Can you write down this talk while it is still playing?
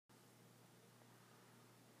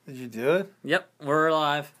Did you do it? Yep, we're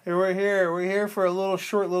live. Hey, we're here. We're here for a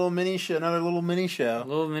little mini show. Another little mini show. A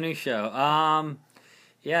little mini show.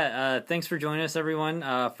 Thanks for joining us, everyone.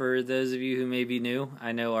 For those of you who may be new,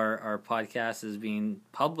 I know our podcast is being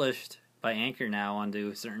published by Anchor now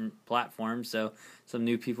onto certain platforms, so some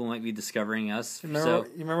new people might be discovering us. You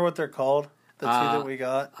remember what they're called? The two that we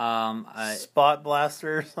got? Spot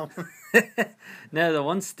Blaster or something? No, the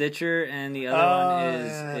one's Stitcher, and the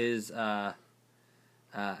other one is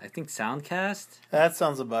I think Soundcast. That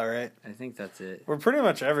sounds about right. I think that's it. We're pretty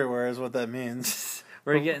much everywhere is what that means.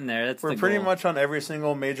 We're getting there. We're pretty much on every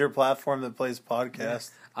single major platform that plays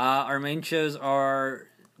podcasts. Our main shows are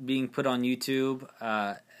being put on YouTube.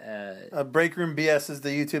 Break Room BS is the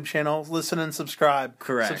YouTube channel. Listen and subscribe.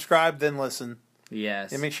 Correct. Subscribe, then listen.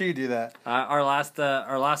 Yes. Yeah, make sure you do that. Our last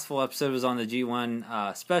full episode was on the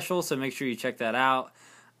G1 special, so make sure you check that out.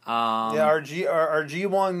 Our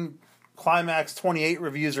G1 Climax 28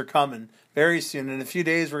 reviews are coming very soon. In a few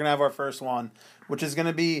days, we're going to have our first one, which is going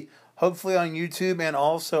to be hopefully on YouTube and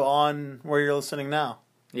also on where you're listening now.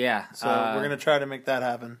 Yeah. So we're going to try to make that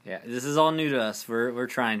happen. Yeah, this is all new to us. We're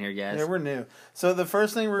trying here, guys. Yeah, we're new. So the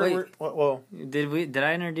first thing whoa. Did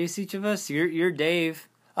I introduce each of us? You're Dave.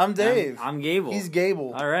 I'm Dave. I'm Gable. He's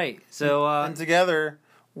Gable. All right. So and together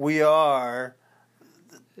we are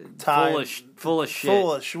full of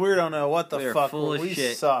shit. We don't know what the fuck. We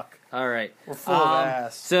suck. All right. We're full of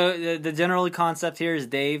ass. So the general concept here is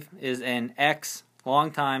Dave is an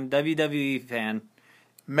long-time WWE fan.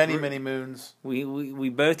 Many moons. We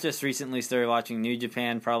both just recently started watching New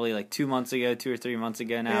Japan, probably like 2 months ago, 2 or 3 months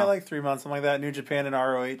ago now. Yeah, like 3 months, something like that. New Japan and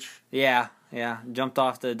ROH. Yeah. Jumped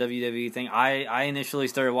off the WWE thing. I initially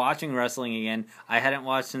started watching wrestling again. I hadn't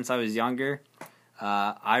watched since I was younger.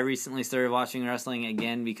 I recently started watching wrestling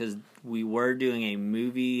again because we were doing a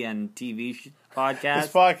movie and TV podcast.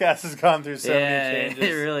 This podcast has gone through so many changes.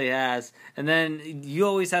 It really has. And then you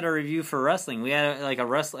always had a review for wrestling. We had a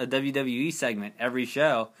WWE segment every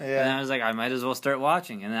show. Yeah. And I was like, I might as well start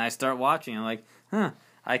watching. And then I start watching. I'm like,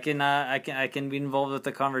 I can be involved with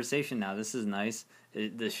the conversation now. This is nice.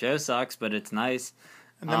 The show sucks, but it's nice.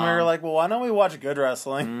 And then we were like, well, why don't we watch good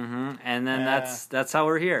wrestling? Mm-hmm. And then that's how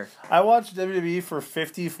we're here. I watched WWE for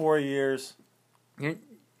 54 years.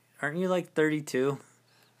 Aren't you like 32?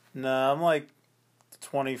 No, I'm like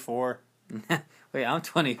 24. Wait, I'm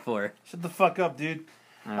 24. Shut the fuck up, dude.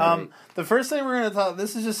 Right. The first thing we're going to talk,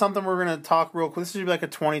 this is just something we're going to talk real quick. This should be like a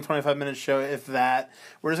 20-25 minute show, if that.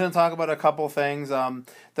 We're just going to talk about a couple things.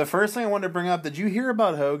 The first thing I wanted to bring up, did you hear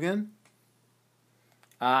about Hogan?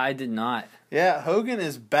 I did not. Yeah, Hogan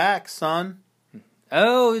is back, son.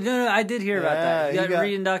 Oh, no, I did hear about that. He got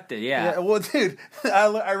re-inducted, yeah. Well, dude,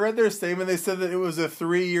 I read their statement. They said that it was a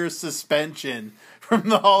 3-year suspension from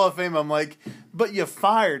the Hall of Fame. I'm like, but you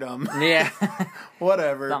fired him. Yeah.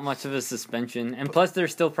 Whatever. Not much of a suspension. And plus, they were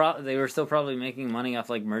still probably making money off,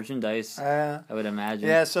 like, merchandise, I would imagine.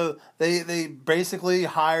 Yeah, so they basically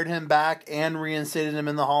hired him back and reinstated him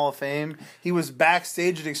in the Hall of Fame. He was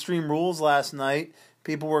backstage at Extreme Rules last night.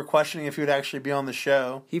 People were questioning if he would actually be on the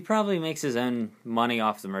show. He probably makes his own money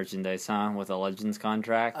off the merchandise, huh? With a Legends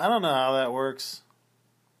contract. I don't know how that works.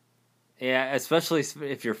 Yeah, especially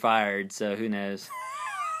if you're fired, so who knows?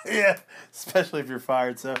 Yeah, especially if you're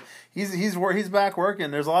fired. So he's back working.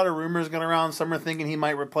 There's a lot of rumors going around. Some are thinking he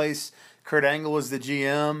might replace Kurt Angle as the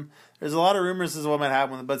GM. There's a lot of rumors as to what might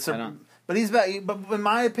happen. But he's back. But in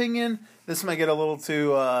my opinion, this might get a little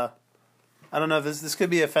too... I don't know if this could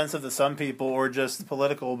be offensive to some people or just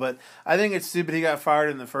political, but I think it's stupid he got fired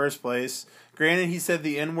in the first place. Granted, he said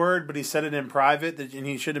the N-word, but he said it in private, and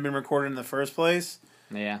he should have been recorded in the first place.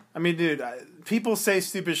 Yeah. I mean, dude, people say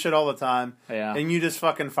stupid shit all the time, yeah. And you just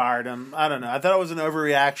fucking fired him. I don't know. I thought it was an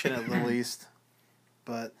overreaction at the least,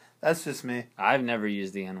 but that's just me. I've never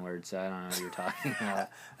used the N-word, so I don't know what you're talking about.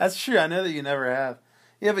 That's true. I know that you never have.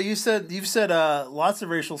 Yeah, but you've said lots of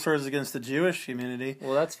racial slurs against the Jewish community.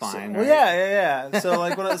 Well, that's fine. Right? Well, yeah. So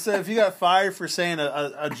like, if you got fired for saying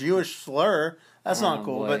a Jewish slur, that's not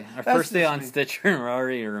cool. Boy. But our first day on Stitcher, and we're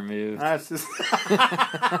already removed. That's just.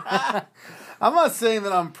 I'm not saying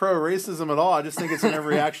that I'm pro racism at all. I just think it's an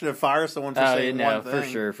overreaction to fire someone for saying one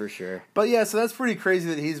thing. For sure. But yeah, so that's pretty crazy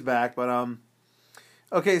that he's back. But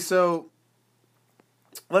okay, so.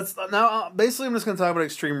 Basically, I'm just going to talk about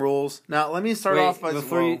Extreme Rules. Now, let me start off by...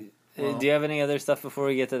 do you have any other stuff before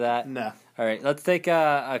we get to that? No. All right, let's take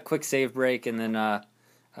a quick save break, and then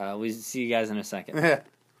we see you guys in a second. Yeah.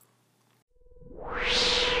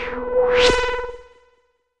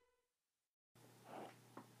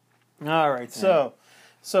 All right, so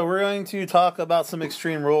we're going to talk about some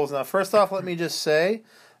Extreme Rules. Now, first off, let me just say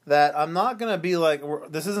that I'm not going to be like,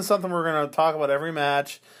 this isn't something we're going to talk about every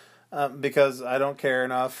match because I don't care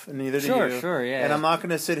enough, and neither do you. Sure, yeah. And I'm not going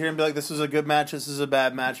to sit here and be like, this is a good match, this is a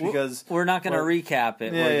bad match, because... We're not going to recap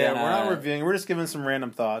it. We're not reviewing, we're just giving some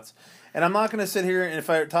random thoughts. And I'm not going to sit here and if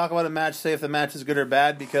I talk about a match, say if the match is good or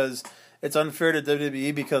bad, because it's unfair to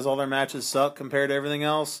WWE because all their matches suck compared to everything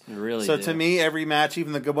else. Really So do. to me, every match,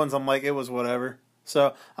 even the good ones, I'm like, it was whatever.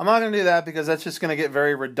 So I'm not going to do that because that's just going to get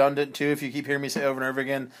very redundant too if you keep hearing me say over and over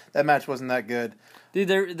again, that match wasn't that good.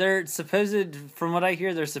 Dude, their supposed, from what I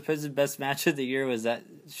hear, their supposed best match of the year was that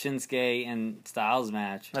Shinsuke and Styles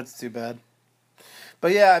match. That's too bad.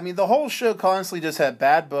 But yeah, I mean, the whole show constantly just had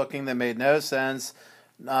bad booking that made no sense.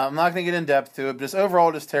 I'm not going to get in depth to it, but just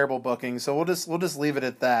overall, just terrible booking. So we'll just leave it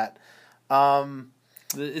at that.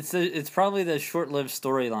 It's probably the short-lived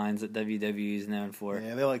storylines that WWE is known for.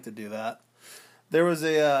 Yeah, they like to do that. There was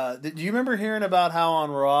a... do you remember hearing about how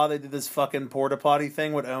on Raw they did this fucking porta potty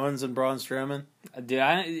thing with Owens and Braun Strowman? Dude,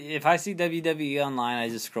 if I see WWE online, I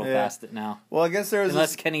just scroll past it now. Well, I guess there was...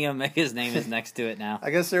 Unless Kenny Omega's name is next to it now.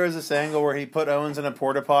 I guess there was this angle where he put Owens in a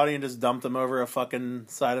porta potty and just dumped him over a fucking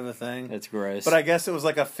side of a thing. That's gross. But I guess it was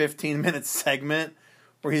like a 15-minute segment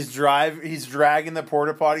where he's dragging the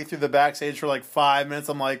porta potty through the backstage for like 5 minutes.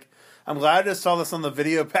 I'm like... I'm glad I just saw this on the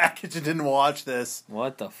video package and didn't watch this.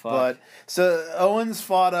 What the fuck? But so Owens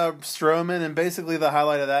fought Strowman, and basically the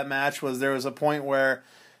highlight of that match was there was a point where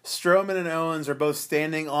Strowman and Owens are both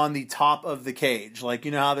standing on the top of the cage. Like,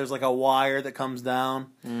 you know how there's like a wire that comes down?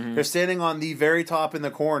 Mm-hmm. They're standing on the very top in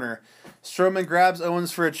the corner. Strowman grabs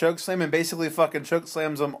Owens for a chokeslam and basically fucking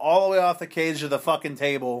chokeslams him all the way off the cage to the fucking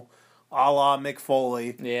table. A la Mick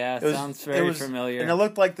Foley. Yeah, sounds very familiar. And it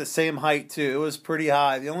looked like the same height, too. It was pretty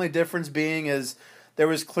high. The only difference being is there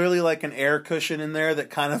was clearly like an air cushion in there that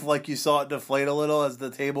kind of like you saw it deflate a little as the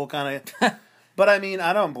table kind of... But, I mean,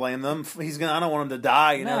 I don't blame them. I don't want him to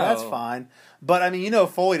die, you know, that's fine. But, I mean, you know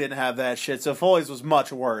Foley didn't have that shit, so Foley's was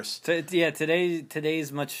much worse.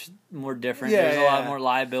 Today's much more different. Yeah, There's a lot more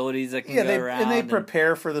liabilities that can go around. And they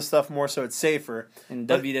prepare for the stuff more so it's safer. And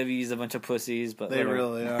WWE's a bunch of pussies, but they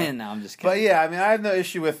really are. No, I'm just kidding. But, yeah, I mean, I have no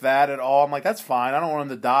issue with that at all. I'm like, that's fine. I don't want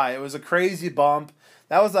him to die. It was a crazy bump.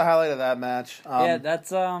 That was the highlight of that match. Yeah,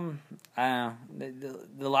 that's I don't know.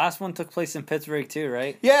 The last one took place in Pittsburgh too,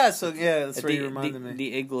 right? Yeah, that's where you reminded me.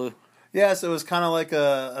 The Igloo. Yeah, so it was kind of like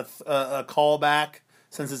a callback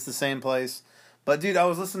since it's the same place. But dude, I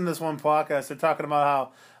was listening to this one podcast. They're talking about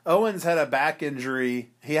how Owens had a back injury.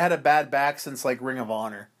 He had a bad back since like Ring of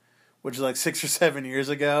Honor, which is like 6 or 7 years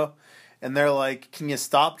ago. And they're like, can you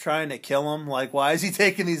stop trying to kill him? Like, why is he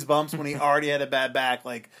taking these bumps when he already had a bad back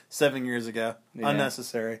like 7 years ago? Yeah.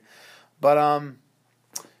 Unnecessary. But,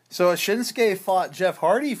 so Shinsuke fought Jeff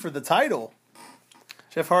Hardy for the title.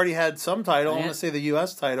 Jeff Hardy had some title. I want to say the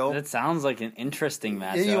U.S. title. That sounds like an interesting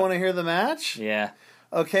match. Yeah, you want to hear the match? Yeah.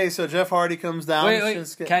 Okay, so Jeff Hardy comes down. Wait.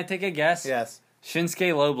 Shinsuke. Can I take a guess? Yes.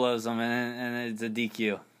 Shinsuke low blows him, and it's a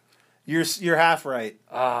DQ. You're half right.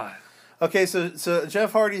 Okay, so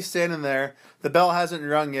Jeff Hardy's standing there. The bell hasn't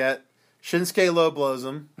rung yet. Shinsuke low blows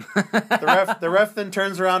him. The ref then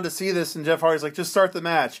turns around to see this, and Jeff Hardy's like, just start the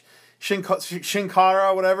match.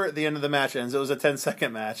 Shinkara, whatever, at the end of the match ends. It was a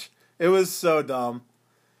 10-second match. It was so dumb.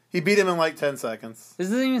 He beat him in like 10 seconds. This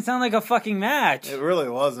doesn't even sound like a fucking match. It really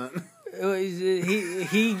wasn't.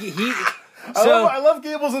 I love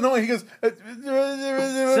Gable's annoying. He goes...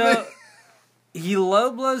 So... He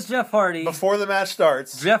low blows Jeff Hardy. Before the match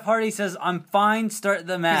starts. Jeff Hardy says, I'm fine, start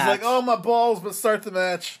the match. He's like, oh, my balls, but start the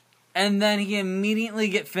match. And then he immediately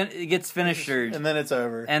gets finishered. And then it's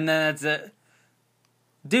over. And then that's it.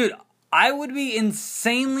 Dude, I would be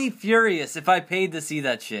insanely furious if I paid to see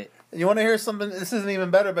that shit. You want to hear something? This isn't even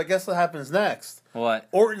better, but guess what happens next? What?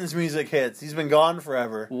 Orton's music hits. He's been gone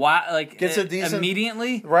forever. Why? Like, gets a decent...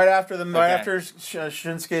 Immediately? Right after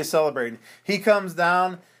Shinsuke celebrating. He comes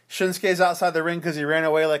down... Shinsuke's outside the ring because he ran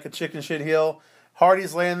away like a chicken shit heel.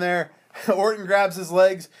 Hardy's laying there. Orton grabs his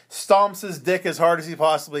legs, stomps his dick as hard as he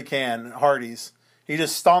possibly can. Hardy's. He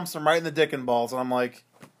just stomps him right in the dick and balls. And I'm like...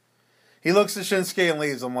 He looks at Shinsuke and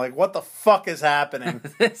leaves. I'm like, what the fuck is happening?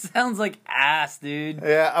 This sounds like ass, dude.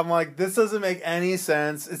 Yeah, I'm like, this doesn't make any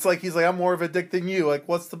sense. It's like, he's like, I'm more of a dick than you. Like,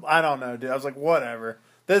 what's the... I don't know, dude. I was like, whatever.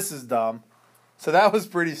 This is dumb. So that was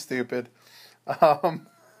pretty stupid. That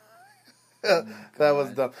was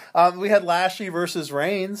dumb. We had Lashley versus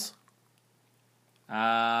Reigns.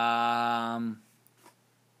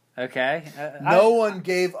 Okay. No one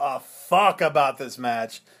gave a fuck about this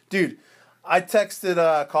match. Dude, I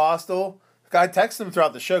texted Costal. I texted him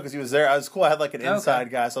throughout the show because he was there. I was cool. I had like an inside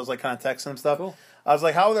guy, so I was like kind of texting him stuff. Cool. I was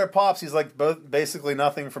like, how are their pops? He's like, both basically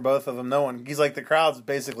nothing for both of them. No one. He's like, the crowd's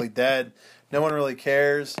basically dead. No one really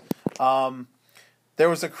cares. There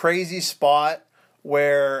was a crazy spot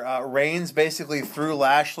where Reigns basically threw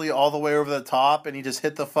Lashley all the way over the top, and he just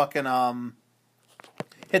hit the fucking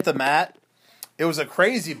hit the mat. It was a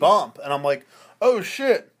crazy bump, and I'm like, oh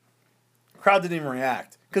shit. Crowd didn't even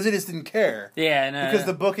react because they just didn't care. Yeah, no, because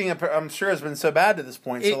the booking, I'm sure, has been so bad to this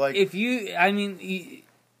point. So like, if you, I mean.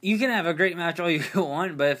 You can have a great match all you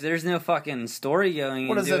want, but if there's no fucking story going,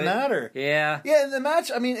 what does it matter? Yeah, yeah. The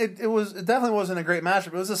match, I mean, it definitely wasn't a great match,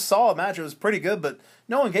 but it was a solid match. It was pretty good, but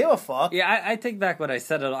no one gave a fuck. Yeah, I take back what I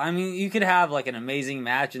said. I mean, you could have like an amazing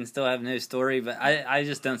match and still have no story, but I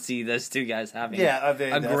just don't see those two guys having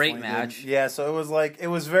a great match. Did. Yeah, so it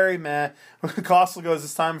was very meh. Costle goes,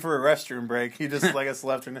 it's time for a restroom break. He just like us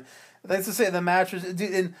left. That's to say, the match was,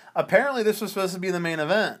 and apparently this was supposed to be the main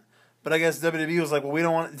event. But I guess WWE was like, well, we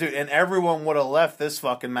don't want to do it. And everyone would have left this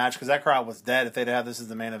fucking match because that crowd was dead if they'd had this as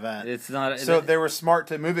the main event. It's not. So they were smart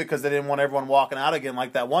to move it because they didn't want everyone walking out again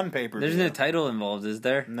like that one pay-per-view. There's no title involved, is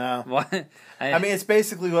there? No. What? I mean, it's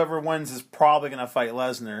basically whoever wins is probably going to fight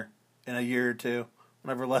Lesnar in a year or two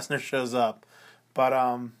whenever Lesnar shows up. But,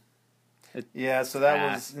 yeah, so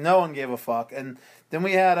that was... No one gave a fuck. And then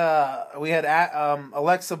we had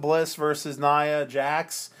Alexa Bliss versus Nia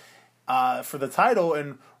Jax for the title,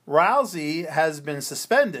 and Rousey has been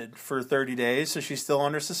suspended for 30 days, so she's still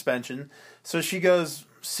under suspension. So she goes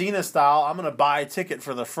Cena style, I'm going to buy a ticket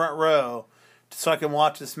for the front row so I can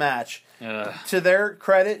watch this match. To their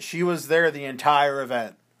credit, she was there the entire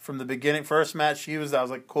event. From the beginning, first match, she was there. I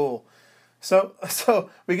was like, cool. So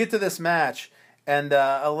we get to this match, and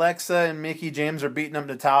Alexa and Mickie James are beating up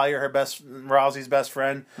Natalya, Rousey's best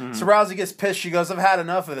friend. Mm-hmm. So Rousey gets pissed. She goes, I've had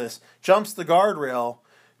enough of this. Jumps the guardrail,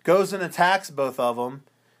 goes and attacks both of them.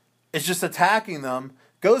 It's just attacking them,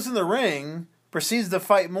 goes in the ring, proceeds to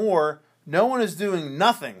fight more. No one is doing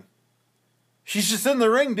nothing. She's just in the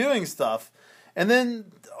ring doing stuff. And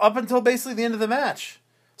then up until basically the end of the match,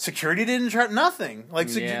 security didn't try nothing.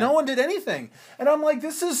 No one did anything. And I'm like,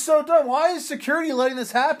 this is so dumb. Why is security letting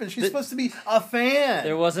this happen? She's supposed to be a fan.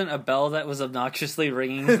 There wasn't a bell that was obnoxiously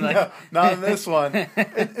ringing. No, not in this one.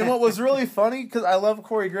 And what was really funny, because I love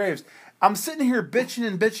Corey Graves, I'm sitting here bitching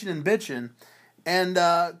and bitching and bitching. And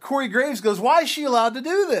Corey Graves goes, why is she allowed to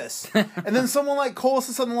do this? And then someone like Cole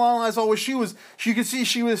said something along the lines, you could see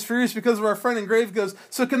she was furious because of our friend. And Graves goes,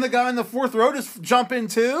 so can the guy in the fourth row just jump in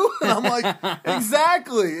too? And I'm like,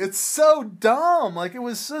 exactly. It's so dumb. Like, it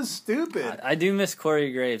was so stupid. I do miss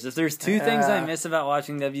Corey Graves. If there's two things I miss about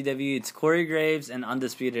watching WWE, it's Corey Graves and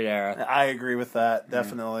Undisputed Era. I agree with that,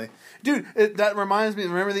 definitely. Dude, that reminds me,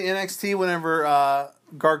 remember the NXT whenever...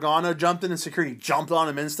 Gargano jumped in and security jumped on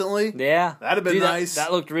him instantly. Yeah. That'd have been nice.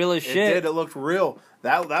 That looked real as shit. It did. It looked real.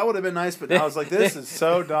 That would have been nice, but I was like, this is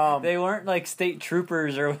so dumb. They weren't like state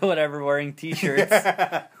troopers or whatever wearing t-shirts.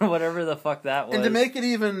 Whatever the fuck that was. And to make it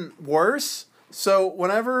even worse, so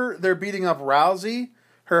whenever they're beating up Rousey,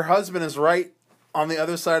 her husband is right on the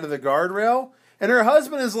other side of the guardrail. And her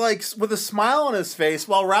husband is like with a smile on his face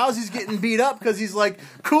while Rousey's getting beat up because he's like,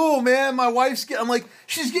 cool, man, my wife's I'm like,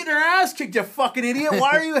 she's getting her ass kicked, you fucking idiot.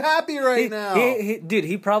 Why are you happy right now? Dude,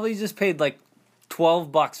 he probably just paid like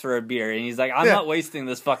 $12 for a beer, and he's like, I'm not wasting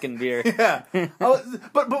this fucking beer. Yeah.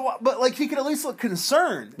 But like, he could at least look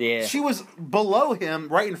concerned. Yeah. She was below him,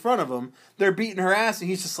 right in front of him. They're beating her ass, and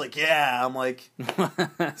he's just like, yeah. I'm like,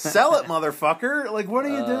 sell it, motherfucker. Like, what are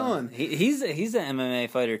you doing? He's an MMA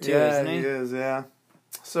fighter, too, yeah, isn't he? He is, yeah.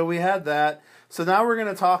 So we had that. So now we're going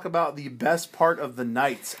to talk about the best part of the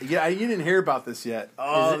night. Yeah, you didn't hear about this yet.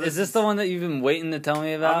 Oh, is this the one that you've been waiting to tell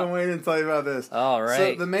me about? I've been waiting to tell you about this. All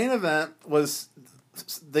right. So the main event was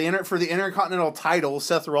for the Intercontinental title,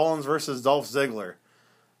 Seth Rollins versus Dolph Ziggler.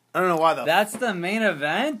 I don't know why That's the main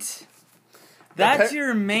event? That's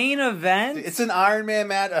your main event? It's an Iron Man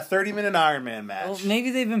match, a 30-minute Iron Man match. Well, maybe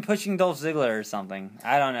they've been pushing Dolph Ziggler or something.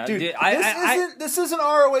 I don't know. Dude, this isn't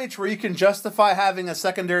ROH where you can justify having a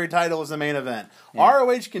secondary title as the main event. Yeah.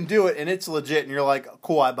 ROH can do it, and it's legit, and you're like,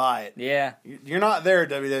 cool, I buy it. Yeah. You're not there,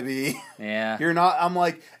 WWE. Yeah. You're not. I'm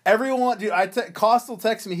like, everyone, dude, Costal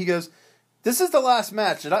texted me, he goes, this is the last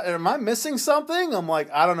match. Am I missing something? I'm like,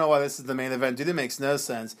 I don't know why this is the main event. Dude, it makes no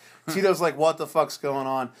sense. Tito's like, what the fuck's going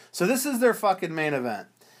on? So this is their fucking main event.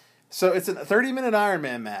 So it's a 30-minute Iron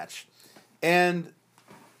Man match. And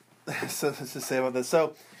so let's just say about this.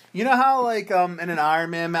 So you know how like in an Iron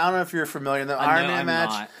Man, I don't know if you're familiar, in the Iron Man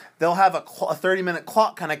match, they'll have a 30-minute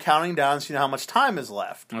clock kind of counting down so you know how much time is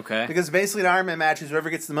left. Okay. Because basically an Iron Man match is whoever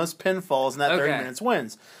gets the most pinfalls in that 30 minutes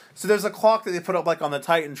wins. So there's a clock that they put up like on the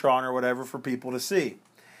Titantron or whatever for people to see.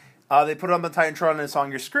 They put it on the Titantron and it's on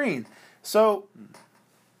your screen. So,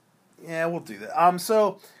 yeah, we'll do that.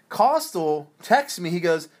 So Costal texts me. He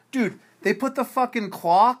goes, dude, they put the fucking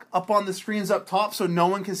clock up on the screens up top so no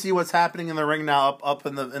one can see what's happening in the ring now up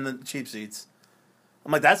in the cheap seats.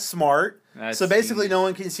 I'm like, that's smart. So basically no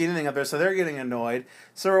one can see anything up there, so they're getting annoyed.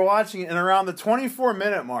 So we're watching it, and around the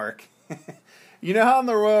 24-minute mark, you know how in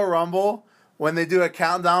the Royal Rumble, when they do a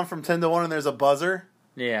countdown from 10 to 1 and there's a buzzer?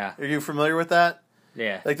 Yeah. Are you familiar with that?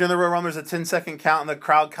 Yeah. Like during the Royal Rumble, there's a 10-second count, and the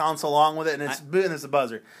crowd counts along with it, and it's a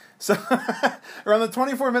buzzer. So around the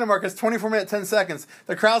 24-minute mark, it's 24 minutes, 10 seconds.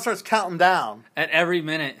 The crowd starts counting down. At every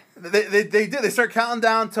minute. They did. They start counting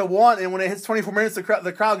down to 1, and when it hits 24 minutes, the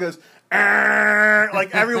crowd goes,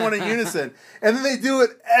 like everyone in unison. And then they do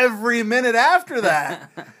it every minute after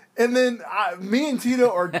that. And then me and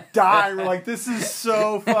Tito are dying. We're like, this is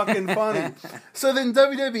so fucking funny. So then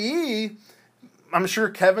WWE, I'm sure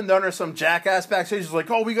Kevin Dunn or some jackass backstage is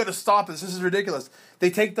like, oh, we got to stop this. This is ridiculous.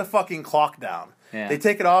 They take the fucking clock down. Yeah. They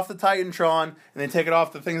take it off the Titantron, and they take it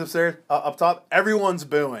off the things upstairs, up top. Everyone's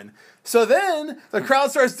booing. So then the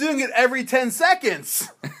crowd starts doing it every 10 seconds.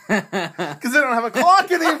 Because they don't have a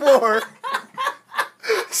clock anymore.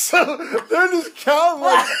 So they're just counting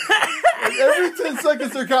like every 10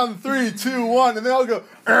 seconds they're counting 3, 2, 1, and they all go,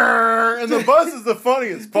 and the buzz is the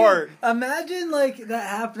funniest part. Imagine like that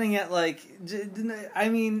happening at like, I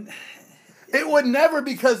mean... It would never,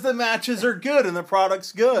 because the matches are good and the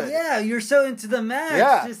product's good. Yeah, you're so into the match.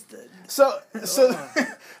 Yeah. Just, So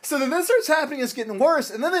then this starts happening, it's getting worse,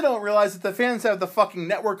 and then they don't realize that the fans have the fucking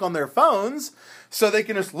network on their phones, so they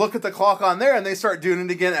can just look at the clock on there, and they start doing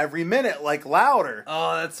it again every minute, like louder.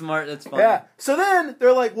 Oh, that's smart, that's funny. Yeah, so then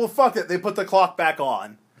they're like, well, fuck it, they put the clock back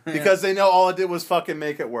on, because they know all it did was fucking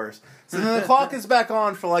make it worse. So then the clock is back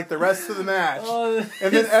on for like the rest of the match,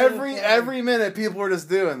 and then every minute people are just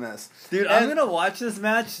doing this. Dude, I'm going to watch this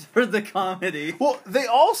match for the comedy. Well, they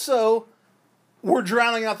also... were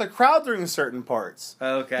drowning out the crowd during certain parts.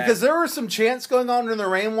 Okay. Because there were some chants going on during the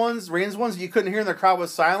Reigns ones that you couldn't hear, and the crowd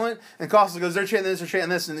was silent. And Costa goes, they're chanting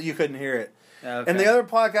this, and you couldn't hear it. Okay. And the other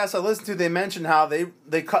podcasts I listened to, they mentioned how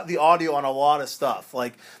they cut the audio on a lot of stuff.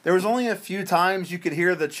 Like, there was only a few times you could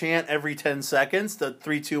hear the chant every 10 seconds, the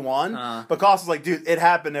 3, 2, 1. But Costa's like, dude, it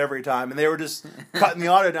happened every time. And they were just cutting the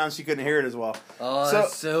audio down so you couldn't hear it as well. Oh,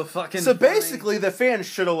 that's so fucking So funny. basically, the fans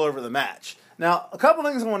shit all over the match. Now, a couple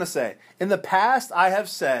things I want to say. In the past, I have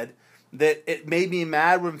said that it made me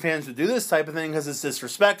mad when fans would do this type of thing because it's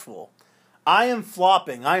disrespectful. I am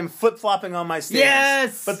flopping. I am flip-flopping on my stance.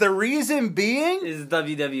 Yes! But the reason being... is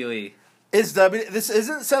WWE. This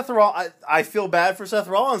isn't Seth Rollins. I feel bad for Seth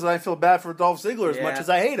Rollins, and I feel bad for Dolph Ziggler as much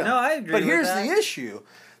as I hate him. No, I agree But here's with that. the issue.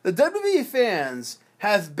 The WWE fans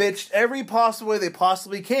have bitched every possible way they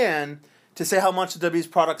possibly can to say how much the WWE's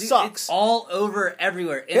product sucks. It's all over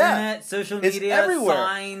everywhere. Internet, social media, everywhere.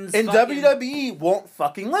 signs. And WWE won't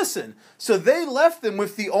fucking listen. So they left them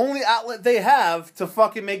with the only outlet they have to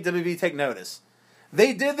fucking make WWE take notice.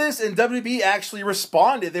 They did this, and WWE actually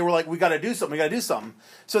responded. They were like, we gotta do something.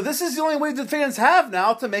 So this is the only way the fans have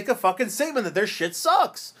now to make a fucking statement that their shit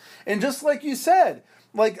sucks. And just like you said,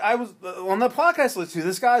 like I was on the podcast list too,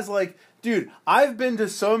 this guy's like, dude, I've been to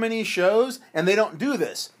so many shows, and they don't do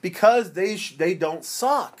this because they don't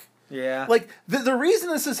suck. Yeah. Like, the reason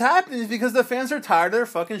this is happening is because the fans are tired of their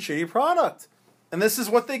fucking shitty product. And this is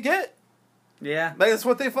what they get. Yeah. Like, that's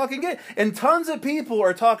what they fucking get. And tons of people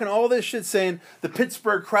are talking all this shit saying the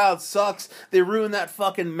Pittsburgh crowd sucks. They ruined that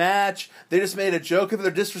fucking match. They just made a joke of it.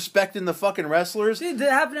 They're disrespecting the fucking wrestlers. Dude,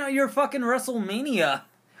 that happened at your fucking WrestleMania.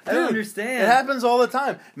 I don't understand. It happens all the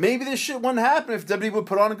time. Maybe this shit wouldn't happen if WWE would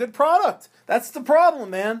put on a good product. That's the problem,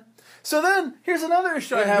 man. So then, here's another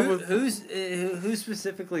issue I have with... Who's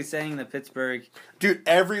specifically saying that Pittsburgh... Dude,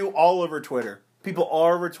 all over Twitter. People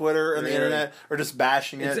all over Twitter and the internet are just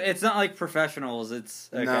bashing it. It's not like professionals. It's...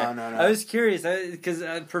 Okay. No. I was curious, because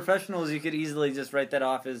professionals, you could easily just write that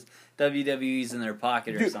off as WWE's in their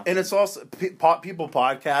pocket or something. And it's also people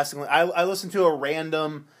podcasting. I listen to a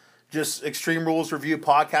random... just Extreme Rules Review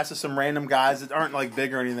podcast of some random guys that aren't like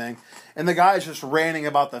big or anything, and the guy is just ranting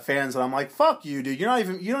about the fans, and I'm like, "Fuck you, dude! You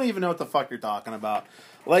don't even know what the fuck you're talking about."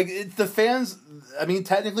 Like the fans, I mean,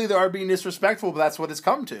 technically they are being disrespectful, but that's what it's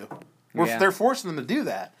come to. They're forcing them to do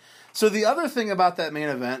that. So the other thing about that main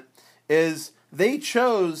event is they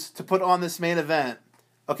chose to put on this main event.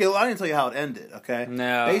 Okay, well, I didn't tell you how it ended. Okay,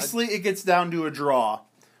 no. Basically, it gets down to a draw.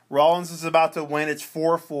 Rollins is about to win. It's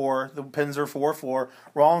 4-4. The pins are 4-4.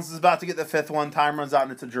 Rollins is about to get the fifth one. Time runs out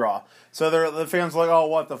and it's a draw. So the fans are like, oh,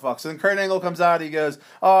 what the fuck? So then Kurt Angle comes out. He goes,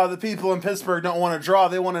 oh, the people in Pittsburgh don't want a draw.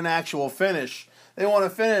 They want an actual finish. They want to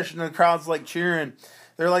finish. And the crowd's like cheering.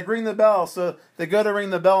 They're like, ring the bell. So they go to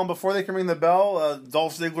ring the bell, and before they can ring the bell,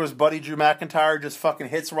 Dolph Ziggler's buddy Drew McIntyre just fucking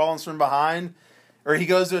hits Rollins from behind. Or he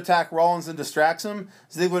goes to attack Rollins and distracts him.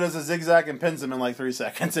 Ziggler does a zigzag and pins him in like 3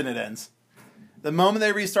 seconds, and it ends. The moment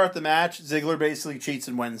they restart the match, Ziggler basically cheats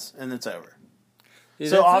and wins, and it's over. Dude,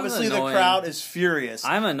 so obviously the crowd is furious.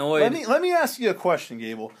 I'm annoyed. Let me ask you a question,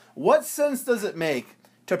 Gable. What sense does it make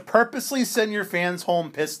to purposely send your fans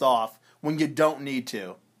home pissed off when you don't need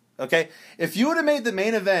to? Okay? If you would have made the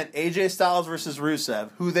main event AJ Styles versus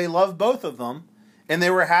Rusev, who they love both of them, and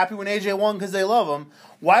they were happy when AJ won because they love him,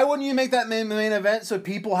 why wouldn't you make that main event so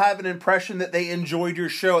people have an impression that they enjoyed your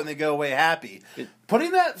show and they go away happy?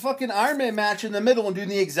 Putting that fucking Iron Man match in the middle and doing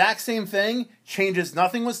the exact same thing changes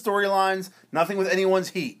nothing with storylines, nothing with anyone's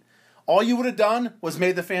heat. All you would have done was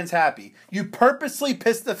made the fans happy. You purposely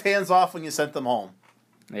pissed the fans off when you sent them home.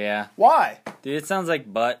 Yeah. Why? Dude, it sounds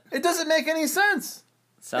like butt. It doesn't make any sense.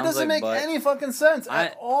 It doesn't make any fucking sense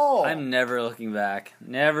at all. I'm never looking back.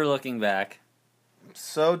 Never looking back.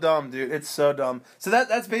 So dumb, dude. It's so dumb. So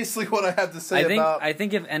that's basically what I have to say about. I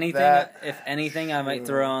think if anything, I might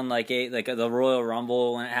throw on like the Royal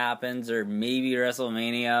Rumble when it happens, or maybe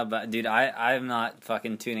WrestleMania. But dude, I'm not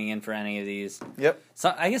fucking tuning in for any of these. Yep.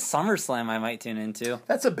 So I guess SummerSlam I might tune into.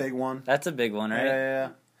 That's a big one. That's a big one, right? Yeah.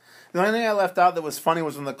 The only thing I left out that was funny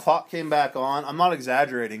was when the clock came back on. I'm not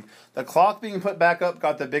exaggerating. The clock being put back up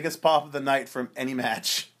got the biggest pop of the night from any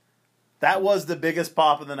match. That was the biggest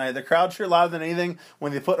pop of the night. The crowd cheered louder than anything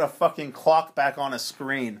when they put a fucking clock back on a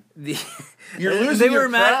screen. You're losing your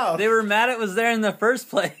crowd. They were mad it was there in the first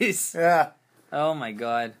place. Yeah. Oh my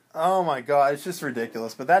god. Oh my god. It's just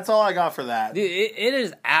ridiculous. But that's all I got for that. Dude, it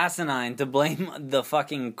is asinine to blame the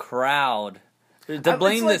fucking crowd. To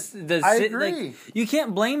blame I agree. Like, you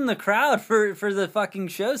can't blame the crowd for the fucking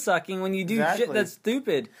show sucking when you do shit that's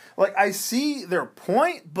stupid. Like, I see their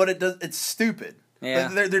point, but it's stupid. Yeah.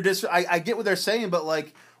 Like, they're just. I get what they're saying, but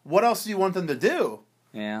like, what else do you want them to do?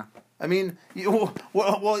 Yeah. I mean, and you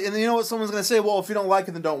know what someone's going to say? Well, if you don't like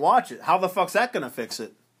it, then don't watch it. How the fuck's that going to fix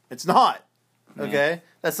it? It's not. Okay? Yeah.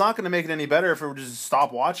 That's not going to make it any better if we just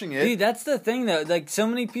stop watching it. Dude, that's the thing, though. Like, so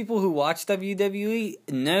many people who watch WWE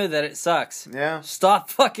know that it sucks. Yeah. Stop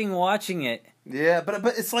fucking watching it. Yeah, but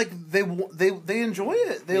it's like they enjoy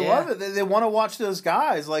it. They love it. They want to watch those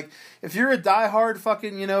guys. Like, if you're a diehard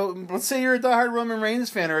fucking, let's say you're a diehard Roman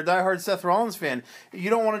Reigns fan or a diehard Seth Rollins fan,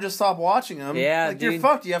 you don't want to just stop watching them. Yeah, like, dude. You're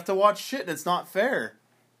fucked. You have to watch shit, and it's not fair.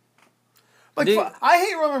 Like, I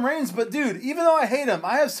hate Roman Reigns, but dude, even though I hate him,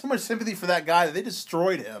 I have so much sympathy for that guy that they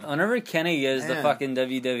destroyed him. Whenever Kenny goes to fucking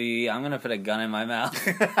WWE, I'm gonna put a gun in my mouth.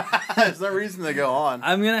 There's no reason to go on.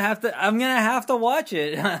 I'm gonna have to watch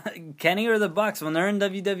it. Kenny or the Bucks when they're in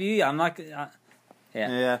WWE, I'm not.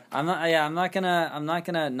 I'm not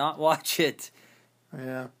gonna not watch it.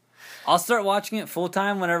 Yeah. I'll start watching it full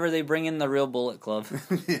time whenever they bring in the real Bullet Club.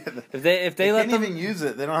 If they let can't them even use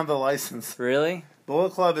it, they don't have the license. Really?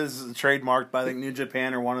 Bullet Club is trademarked by New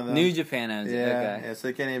Japan or one of them. New Japan owns it. Okay. Yeah, so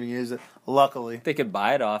they can't even use it. Luckily, they could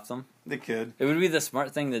buy it off them. They could. It would be the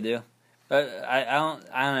smart thing to do. But I don't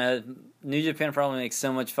know. New Japan probably makes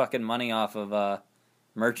so much fucking money off of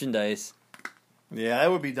merchandise. Yeah,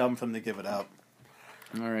 that would be dumb for them to give it up.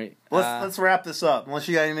 All right, let's wrap this up. Unless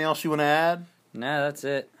you got anything else you want to add? No, that's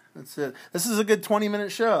it. That's it. This is a good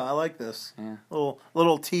 20-minute show. I like this. Yeah. A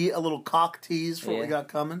little cock tease for what we got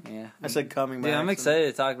coming. Yeah. I said coming. Dude, I'm excited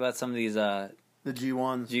to talk about some of these the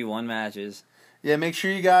G1s. G1 matches. Yeah, make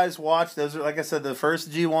sure you guys watch. Those are, like I said, the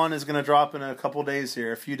first G1 is going to drop in a couple days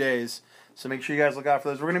here, a few days. So make sure you guys look out for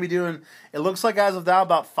those. We're going to be doing, it looks like as of now,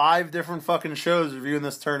 about 5 different fucking shows reviewing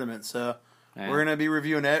this tournament. So we're going to be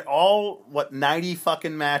reviewing all 90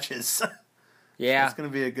 fucking matches. Yeah. So it's going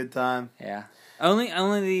to be a good time. Yeah. Only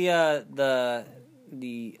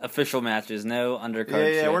the official matches, no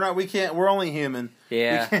undercard. Yeah, shit. We're only human.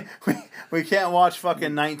 Yeah. We can't watch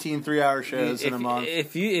fucking 19 3-hour shows in a month.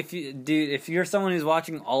 If you're someone who's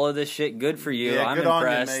watching all of this shit, good for you. Yeah, I'm good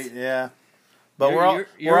impressed. On you, mate. Yeah. But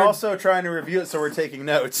we're also trying to review it, so we're taking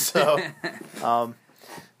notes. So,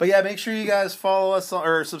 but yeah, make sure you guys follow us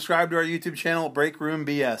or subscribe to our YouTube channel, Break Room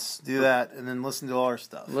BS. Do that, and then listen to all our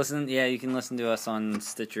stuff. You can listen to us on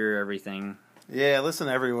Stitcher, everything. Yeah, listen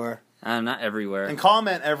everywhere. Not everywhere. And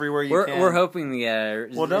comment everywhere you can. We're hoping to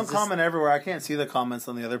get... Well, don't comment everywhere. I can't see the comments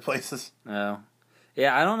on the other places. Oh.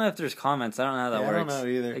 Yeah, I don't know if there's comments. I don't know how that works. I don't know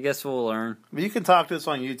either. I guess we'll learn. But you can talk to us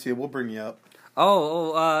on YouTube. We'll bring you up.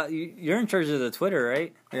 You're in charge of the Twitter,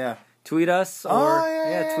 right? Yeah. Tweet us.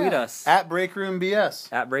 Tweet us. At Breakroom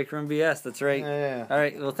BS. At Breakroom BS, that's right. Yeah. All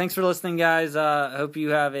right, well, thanks for listening, guys. Hope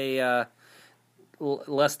you have a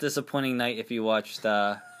less disappointing night if you watched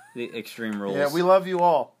the Extreme Rules. Yeah, we love you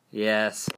all. Yes.